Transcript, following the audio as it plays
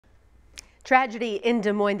Tragedy in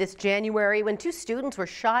Des Moines this January when two students were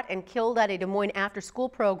shot and killed at a Des Moines after-school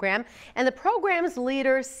program, and the program's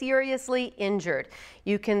leader seriously injured.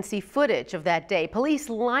 You can see footage of that day. Police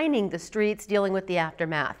lining the streets dealing with the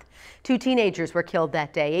aftermath. Two teenagers were killed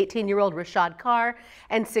that day, 18-year-old Rashard Carr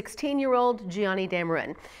and 16-year-old Gionni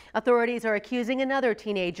Dameron. Authorities are accusing another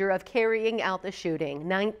teenager of carrying out the shooting,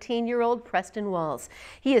 19-year-old Preston Walls.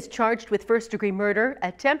 He is charged with first-degree murder,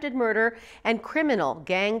 attempted murder, and criminal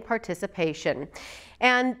gang participation.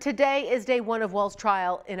 And today is day one of Walls'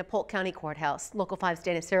 trial in a Polk County courthouse. Local 5's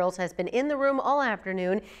Dana Searles has been in the room all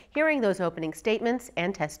afternoon, hearing those opening statements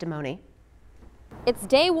and testimony. It's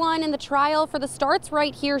day one in the trial for the Starts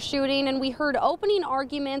Right Here shooting, and we heard opening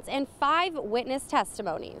arguments and 5 witness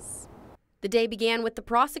testimonies. The day began with the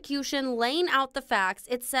prosecution laying out the facts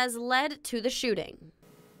it says led to the shooting.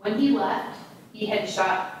 When he left, he had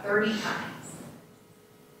shot 30 times.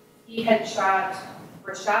 He had shot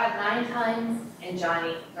Rashard 9 times and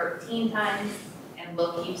Gionni 13 times and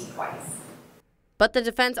Will Keeps twice. But the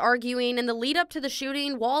defense arguing in the lead up to the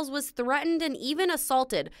shooting, Walls was threatened and even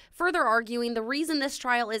assaulted, further arguing the reason this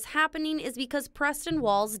trial is happening is because Preston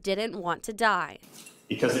Walls didn't want to die.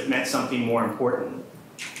 Because it meant something more important.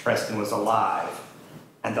 Preston was alive,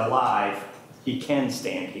 and alive, he can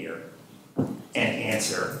stand here and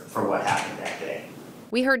answer for what happened that day.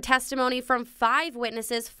 We heard testimony from 5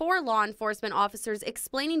 witnesses, 4 law enforcement officers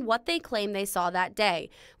explaining what they claim they saw that day.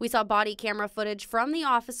 We saw body camera footage from the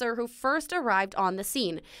officer who first arrived on the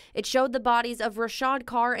scene. It showed the bodies of Rashard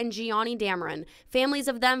Carr and Gionni Dameron. Families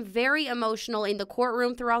of them very emotional in the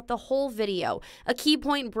courtroom throughout the whole video. A key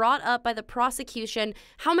point brought up by the prosecution,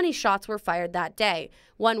 how many shots were fired that day.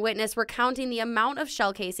 One witness recounting the amount of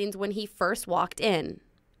shell casings when he first walked in.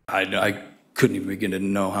 I couldn't even begin to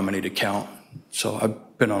know how many to count. So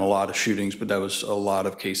I've been on a lot of shootings, but that was a lot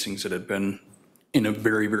of casings that had been in a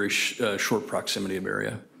very, very short proximity of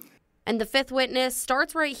area. And the 5th witness,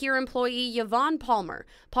 Starts Right Here employee Yvonne Palmer.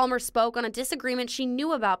 Palmer spoke on a disagreement she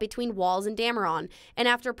knew about between Walls and Dameron. And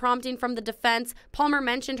after prompting from the defense, Palmer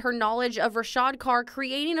mentioned her knowledge of Rashard Carr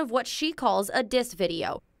creating of what she calls a diss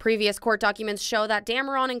video. Previous court documents show that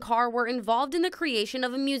Dameron and Carr were involved in the creation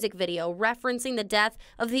of a music video referencing the death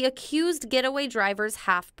of the accused getaway driver's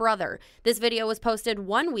half-brother. This video was posted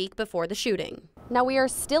 1 week before the shooting. Now we are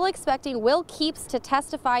still expecting Will Keeps to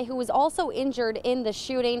testify, who was also injured in the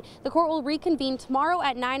shooting. The court will reconvene tomorrow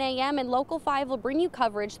at 9 a.m. and Local 5 will bring you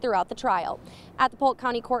coverage throughout the trial. At the Polk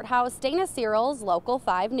County Courthouse, Dana Searles, Local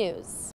 5 News.